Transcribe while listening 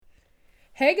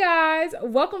Hey guys,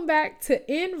 welcome back to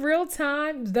In Real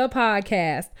Time, the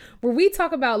podcast, where we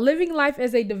talk about living life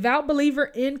as a devout believer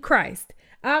in Christ.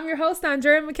 I'm your host,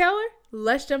 Andrea McKellar.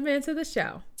 Let's jump into the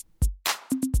show.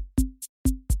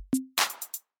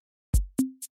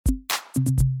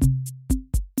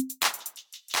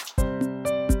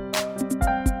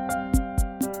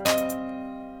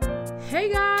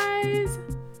 Hey guys,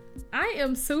 I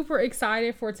am super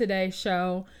excited for today's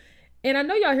show. And I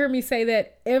know y'all hear me say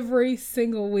that every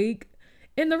single week.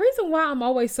 And the reason why I'm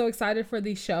always so excited for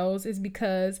these shows is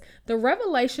because the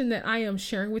revelation that I am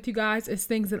sharing with you guys is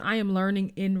things that I am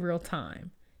learning in real time.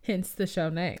 Hence the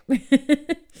show name.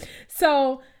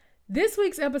 So this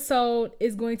week's episode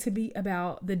is going to be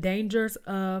about the dangers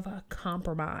of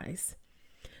compromise.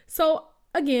 So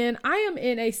again, I am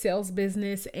in a sales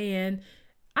business and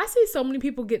I see so many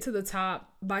people get to the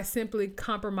top by simply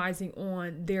compromising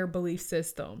on their belief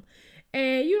system.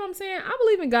 And you know what I'm saying? I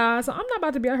believe in God, so I'm not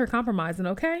about to be out here compromising,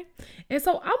 okay? And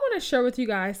so I want to share with you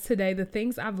guys today the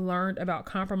things I've learned about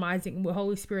compromising and what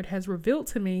Holy Spirit has revealed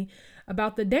to me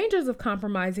about the dangers of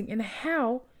compromising and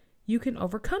how you can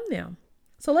overcome them.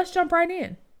 So let's jump right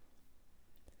in.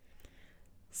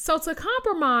 So to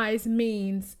compromise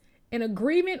means an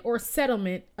agreement or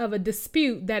settlement of a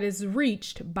dispute that is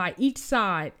reached by each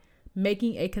side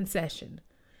making a concession.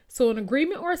 So an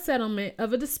agreement or a settlement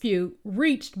of a dispute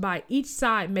reached by each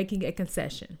side making a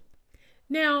concession.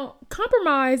 Now,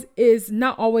 compromise is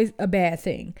not always a bad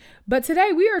thing, but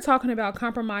today we are talking about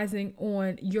compromising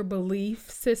on your belief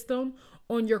system,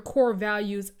 on your core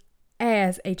values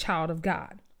as a child of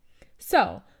God.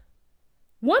 So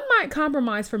one might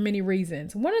compromise for many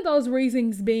reasons. One of those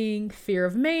reasons being fear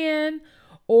of man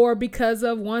or because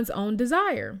of one's own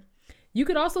desire. You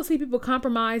could also see people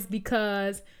compromise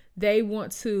because they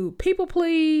want to people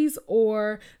please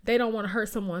or they don't want to hurt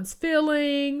someone's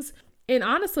feelings. And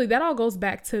honestly, that all goes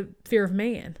back to fear of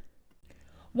man.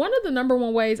 One of the number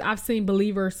one ways I've seen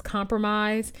believers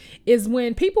compromise is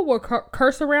when people will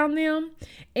curse around them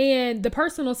and the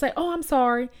person will say, "Oh, I'm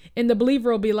sorry." And the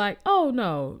believer will be like, "Oh,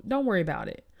 no, don't worry about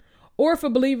it." Or if a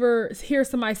believer hears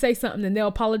somebody say something and they'll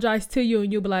apologize to you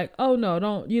and you'll be like, "Oh, no,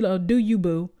 don't, do you,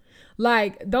 boo."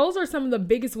 Like, those are some of the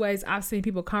biggest ways I've seen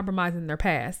people compromise in their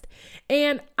past.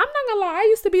 And I'm not gonna lie, I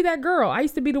used to be that girl. I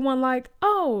used to be the one like,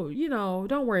 "Oh,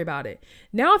 don't worry about it."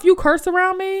 Now, if you curse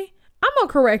around me, I'm gonna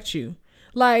correct you.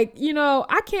 Like,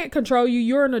 I can't control you.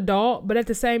 You're an adult. But at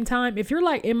the same time, if you're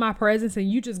like in my presence and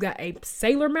you just got a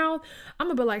sailor mouth, I'm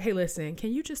going to be like, "Hey, listen,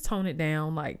 can you just tone it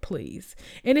down? Like, please."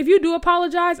 And if you do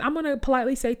apologize, I'm going to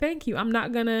politely say thank you. I'm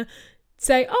not going to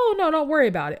say, "Oh, no, don't worry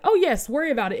about it." Oh, yes,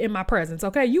 worry about it in my presence.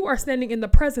 Okay. You are standing in the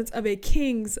presence of a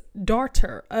king's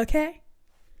daughter. Okay.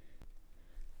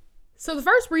 So the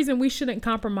first reason we shouldn't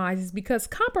compromise is because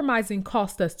compromising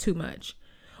costs us too much.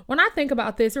 When I think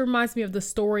about this, it reminds me of the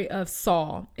story of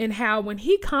Saul and how when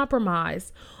he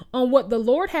compromised on what the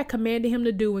Lord had commanded him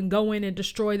to do and go in and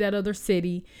destroy that other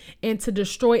city and to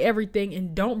destroy everything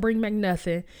and don't bring back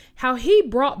nothing, how he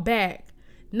brought back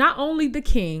not only the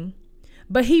king,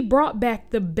 but he brought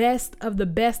back the best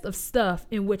of stuff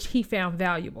in which he found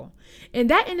valuable. And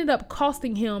that ended up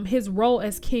costing him his role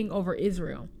as king over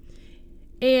Israel.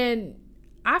 And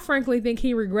I frankly think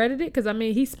he regretted it because,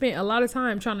 he spent a lot of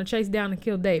time trying to chase down and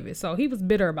kill David. So he was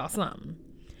bitter about something.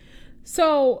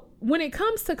 So when it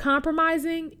comes to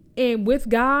compromising and with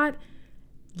God,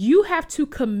 you have to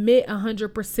commit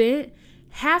 100%.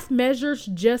 Half measures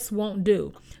just won't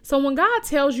do. So when God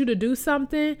tells you to do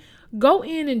something, go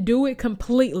in and do it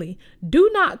completely. Do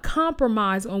not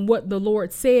compromise on what the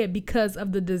Lord said because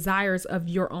of the desires of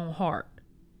your own heart.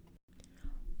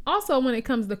 Also, when it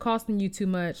comes to costing you too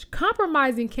much,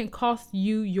 compromising can cost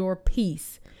you your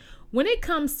peace. When it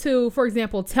comes to, for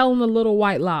example, telling a little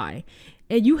white lie,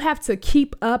 and you have to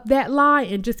keep up that lie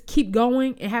and just keep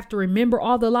going and have to remember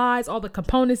all the lies, all the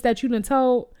components that you done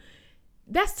told,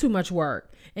 that's too much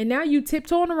work. And now you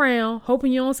tiptoeing around,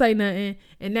 hoping you don't say nothing,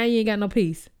 and now you ain't got no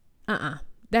peace.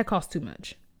 That costs too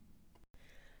much.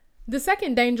 The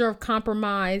second danger of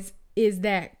compromise is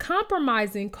that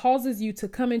compromising causes you to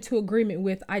come into agreement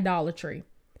with idolatry.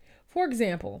 For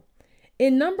example,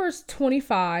 in Numbers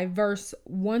 25, verse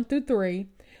 1 through 3,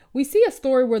 we see a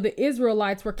story where the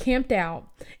Israelites were camped out,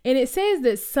 and it says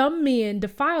that some men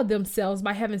defiled themselves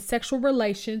by having sexual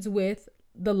relations with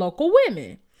the local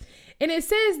women. And it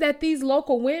says that these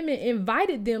local women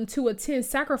invited them to attend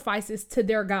sacrifices to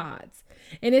their gods.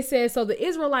 And it says, so the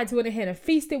Israelites went ahead and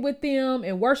feasted with them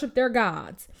and worshiped their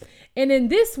gods. And in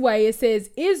this way, it says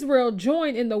Israel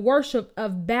joined in the worship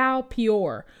of Baal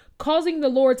Peor, causing the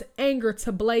Lord's anger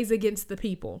to blaze against the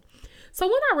people. So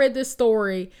when I read this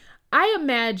story, I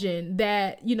imagine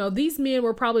that, these men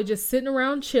were probably just sitting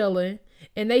around chilling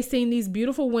and they seen these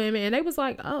beautiful women and they was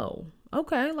like, oh,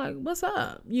 okay, like, what's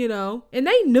up? And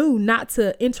they knew not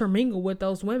to intermingle with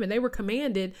those women. They were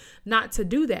commanded not to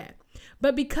do that.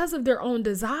 But because of their own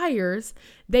desires,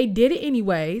 they did it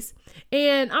anyways.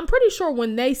 And I'm pretty sure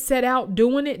when they set out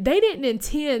doing it, they didn't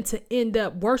intend to end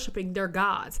up worshiping their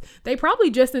gods. They probably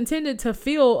just intended to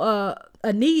feel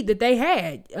a need that they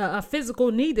had, a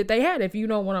physical need that they had, if you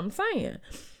know what I'm saying.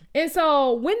 And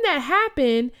so when that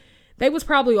happened, they was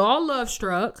probably all love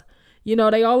struck.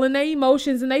 They all in their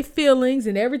emotions and their feelings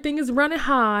and everything is running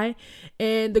high.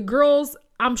 And the girls,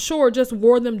 I'm sure, just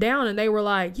wore them down and they were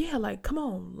like, yeah, like, come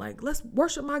on, like, let's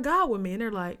worship my God with me. And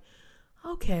they're like,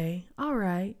 okay, all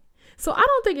right. So I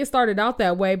don't think it started out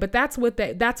that way, but that's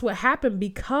what happened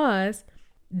because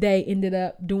they ended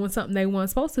up doing something they weren't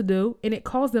supposed to do, and it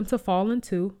caused them to fall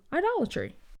into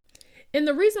idolatry. And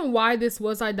the reason why this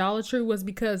was idolatry was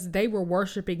because they were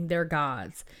worshiping their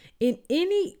gods. In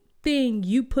anything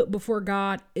you put before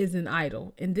God is an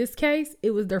idol. In this case,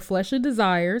 it was their fleshly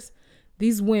desires,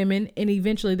 these women, and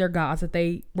eventually their gods that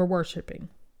they were worshiping.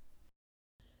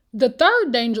 The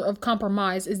third danger of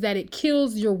compromise is that it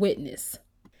kills your witness.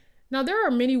 Now, there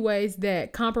are many ways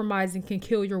that compromising can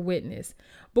kill your witness.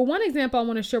 But one example I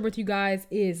want to share with you guys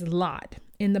is Lot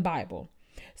in the Bible.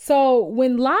 So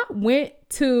when Lot went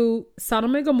to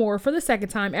Sodom and Gomorrah for the second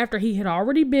time after he had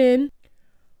already been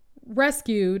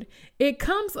rescued, it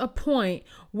comes a point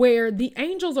where the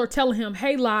angels are telling him,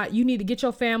 hey, Lot, you need to get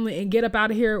your family and get up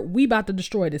out of here. We about to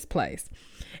destroy this place.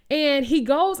 And he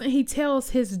goes and he tells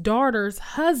his daughter's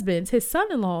husbands, his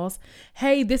son-in-laws,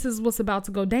 hey, this is what's about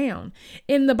to go down.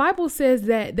 And the Bible says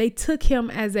that they took him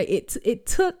as they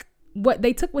took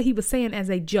what he was saying as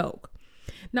a joke.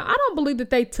 Now, I don't believe that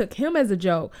they took him as a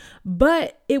joke,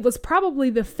 but it was probably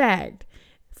the fact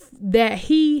that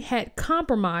he had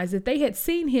compromised, that they had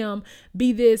seen him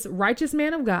be this righteous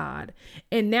man of God.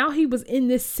 And now he was in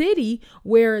this city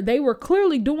where they were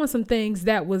clearly doing some things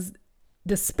that was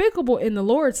despicable in the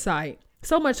Lord's sight.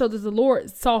 So much so that the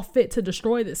Lord saw fit to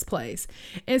destroy this place.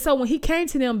 And so when he came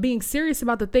to them being serious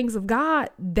about the things of God,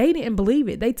 they didn't believe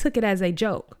it. They took it as a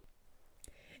joke.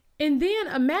 And then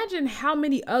imagine how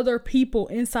many other people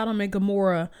in Sodom and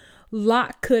Gomorrah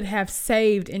Lot could have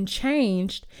saved and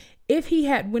changed if he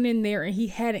had went in there and he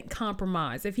hadn't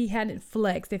compromised, if he hadn't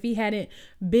flexed, if he hadn't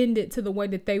bended to the way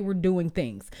that they were doing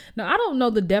things. Now, I don't know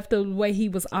the depth of the way he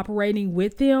was operating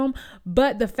with them,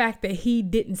 but the fact that he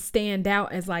didn't stand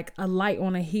out as like a light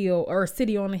on a hill or a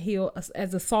city on a hill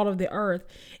as the salt of the earth,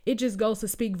 it just goes to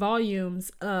speak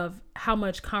volumes of how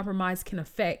much compromise can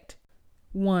affect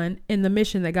one in the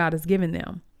mission that God has given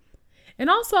them. And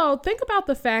also think about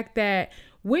the fact that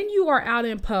when you are out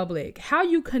in public, how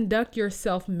you conduct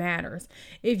yourself matters.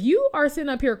 If you are sitting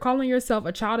up here calling yourself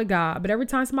a child of God, but every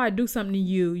time somebody do something to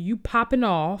you, you popping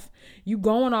off, you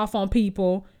going off on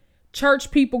people,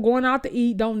 church people going out to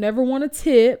eat, don't never want to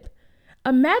tip.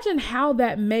 Imagine how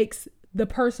that makes the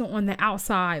person on the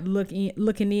outside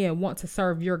looking in want to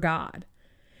serve your God.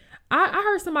 I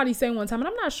heard somebody say one time, and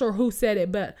I'm not sure who said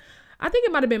it, but I think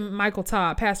it might have been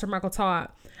Pastor Michael Todd.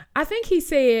 I think he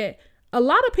said, a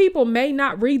lot of people may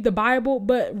not read the Bible,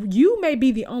 but you may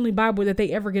be the only Bible that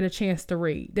they ever get a chance to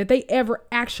read, that they ever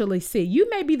actually see. You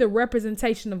may be the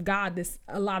representation of God that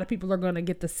a lot of people are going to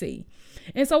get to see.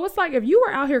 And so it's like, if you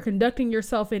are out here conducting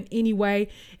yourself in any way,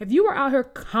 if you are out here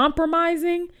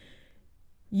compromising,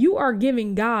 you are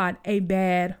giving God a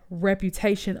bad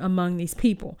reputation among these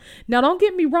people. Now, don't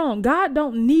get me wrong. God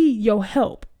don't need your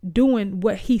help doing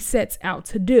what he sets out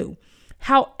to do.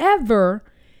 However,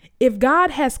 if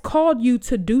God has called you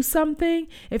to do something,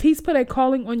 if he's put a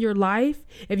calling on your life,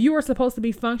 if you are supposed to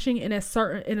be functioning in a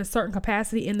certain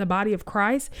capacity in the body of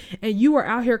Christ, and you are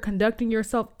out here conducting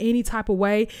yourself any type of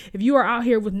way, if you are out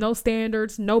here with no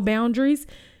standards, no boundaries,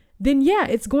 then yeah,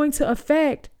 it's going to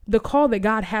affect the call that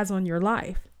God has on your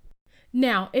life.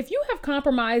 Now, if you have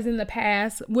compromised in the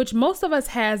past, which most of us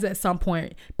has at some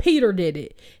point, Peter did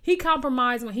it. He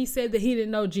compromised when he said that he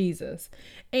didn't know Jesus.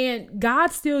 And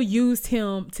God still used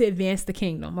him to advance the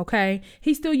kingdom, okay?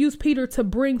 He still used Peter to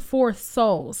bring forth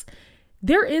souls.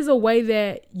 There is a way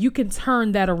that you can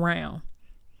turn that around.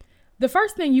 The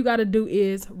first thing you got to do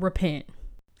is repent.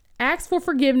 Ask for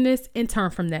forgiveness and turn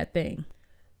from that thing.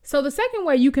 So the second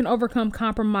way you can overcome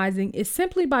compromising is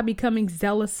simply by becoming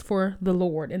zealous for the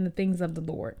Lord and the things of the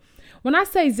Lord. When I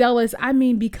say zealous, I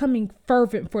mean becoming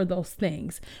fervent for those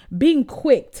things, being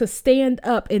quick to stand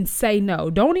up and say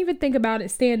no. Don't even think about it.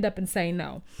 Stand up and say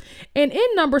no. And in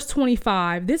Numbers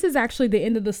 25, this is actually the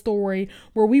end of the story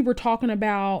where we were talking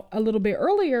about a little bit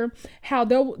earlier, how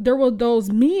there were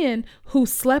those men who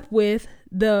slept with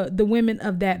the women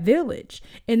of that village,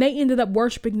 and they ended up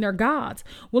worshiping their gods.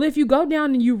 Well, if you go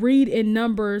down and you read in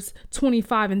Numbers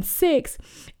 25:6,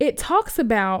 it talks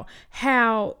about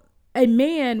how a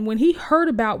man, when he heard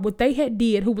about what they had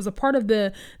did, who was a part of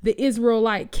the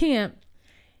Israelite camp,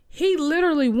 he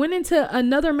literally went into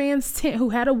another man's tent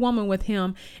who had a woman with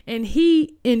him, and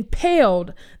he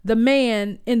impaled the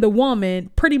man and the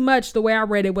woman. Pretty much the way I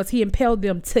read it was he impaled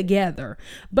them together,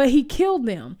 but he killed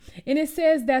them. And it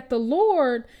says that the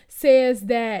Lord says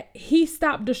that he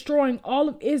stopped destroying all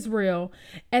of Israel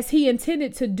as he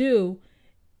intended to do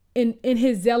in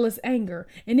his zealous anger.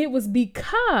 And it was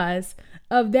because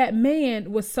of that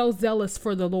man was so zealous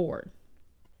for the Lord.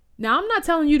 Now, I'm not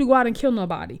telling you to go out and kill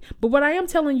nobody, but what I am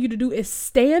telling you to do is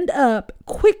stand up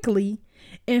quickly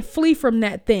and flee from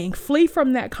that thing. Flee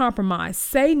from that compromise.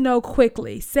 Say no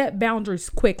quickly. Set boundaries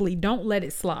quickly. Don't let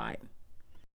it slide.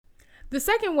 The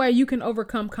second way you can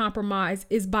overcome compromise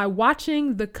is by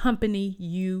watching the company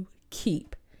you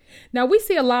keep. Now, we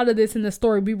see a lot of this in the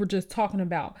story we were just talking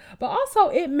about, but also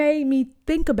it made me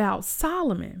think about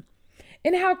Solomon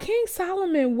and how King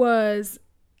Solomon was,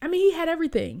 he had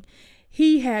everything.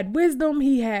 He had wisdom.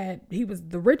 He was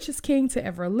the richest king to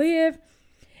ever live.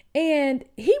 And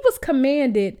he was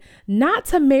commanded not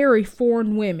to marry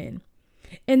foreign women.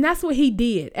 And that's what he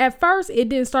did. At first, it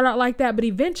didn't start out like that, but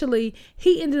eventually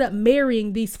he ended up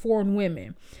marrying these foreign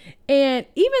women. And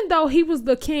even though he was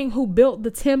the king who built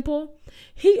the temple,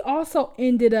 he also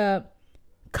ended up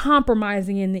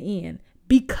compromising in the end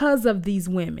because of these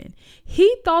women.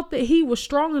 He thought that he was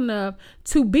strong enough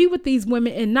to be with these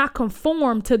women and not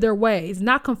conform to their ways,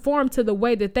 not conform to the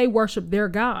way that they worship their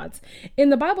gods.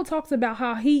 And the Bible talks about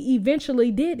how he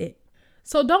eventually did it.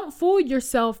 So don't fool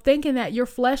yourself thinking that your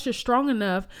flesh is strong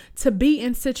enough to be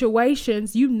in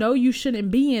situations you know you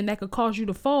shouldn't be in that could cause you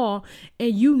to fall,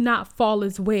 and you not fall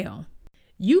as well.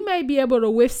 You may be able to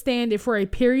withstand it for a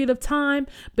period of time,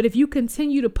 but if you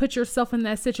continue to put yourself in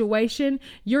that situation,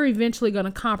 you're eventually going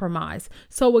to compromise.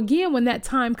 So again, when that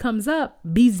time comes up,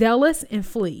 be zealous and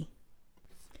flee.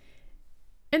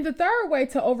 And the third way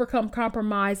to overcome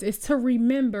compromise is to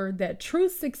remember that true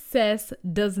success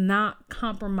does not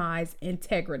compromise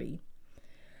integrity.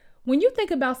 When you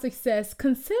think about success,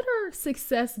 consider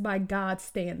success by God's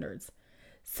standards.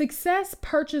 Success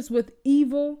purchased with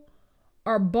evil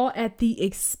are bought at the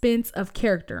expense of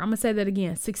character. I'm going to say that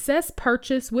again. Success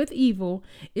purchased with evil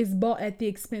is bought at the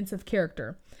expense of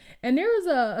character. And there is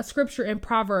a scripture in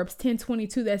Proverbs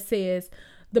 10:22 that says,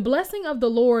 "The blessing of the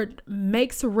Lord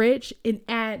makes rich and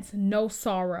adds no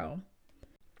sorrow."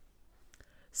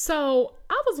 So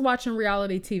I was watching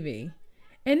reality TV,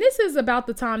 and this is about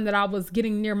the time that I was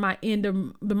getting near my end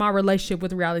of my relationship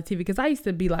with reality TV, because I used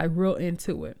to be like real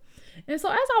into it. And so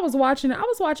as I was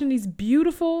watching these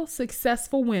beautiful,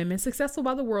 successful women, successful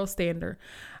by the world standard.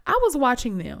 I was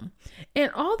watching them, and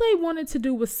all they wanted to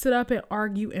do was sit up and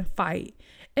argue and fight.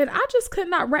 And I just could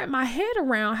not wrap my head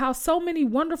around how so many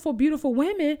wonderful, beautiful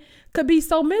women could be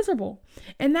so miserable.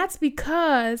 And that's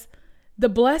because the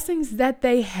blessings that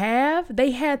they have,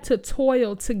 they had to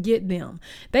toil to get them.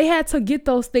 They had to get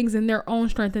those things in their own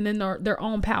strength and in their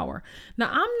own power. Now,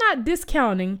 I'm not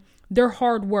discounting their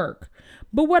hard work.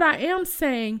 But what I am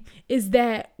saying is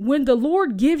that when the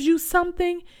Lord gives you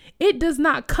something, it does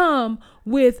not come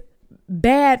with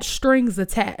bad strings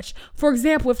attached. For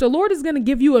example, if the Lord is going to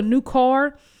give you a new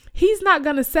car, he's not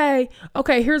going to say,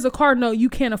 okay, here's a car note you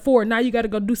can't afford. Now you got to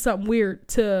go do something weird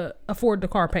to afford the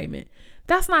car payment.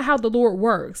 That's not how the Lord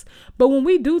works. But when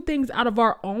we do things out of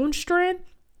our own strength,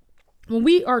 when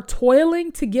we are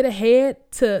toiling to get ahead,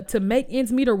 to make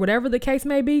ends meet, or whatever the case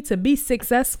may be, to be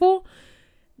successful,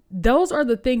 those are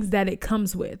the things that it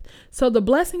comes with. So the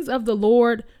blessings of the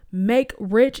Lord make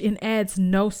rich and adds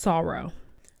no sorrow.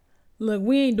 Look,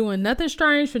 we ain't doing nothing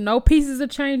strange for no pieces of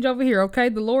change over here, okay?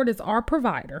 The Lord is our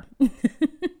provider.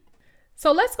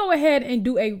 So let's go ahead and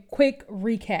do a quick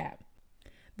recap.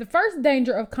 The first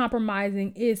danger of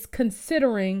compromising is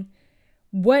considering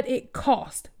what it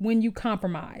costs when you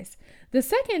compromise. The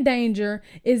second danger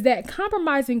is that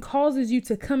compromising causes you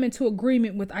to come into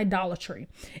agreement with idolatry.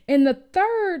 And the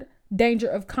third danger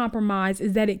of compromise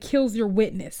is that it kills your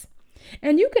witness.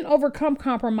 And you can overcome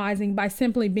compromising by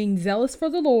simply being zealous for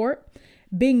the Lord,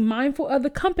 being mindful of the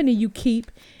company you keep,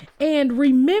 and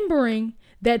remembering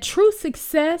that true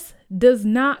success does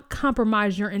not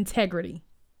compromise your integrity.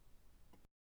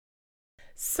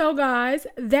 So, guys,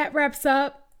 that wraps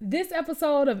up this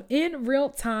episode of In Real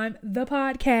Time, the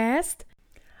podcast.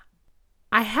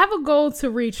 I have a goal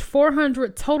to reach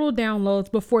 400 total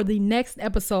downloads before the next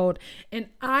episode, and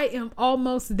I am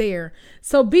almost there.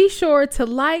 So be sure to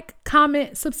like,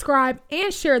 comment, subscribe,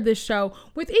 and share this show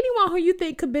with anyone who you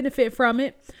think could benefit from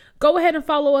it. Go ahead and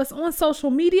follow us on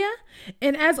social media.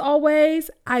 And as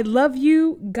always, I love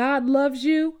you. God loves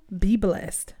you. Be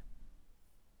blessed.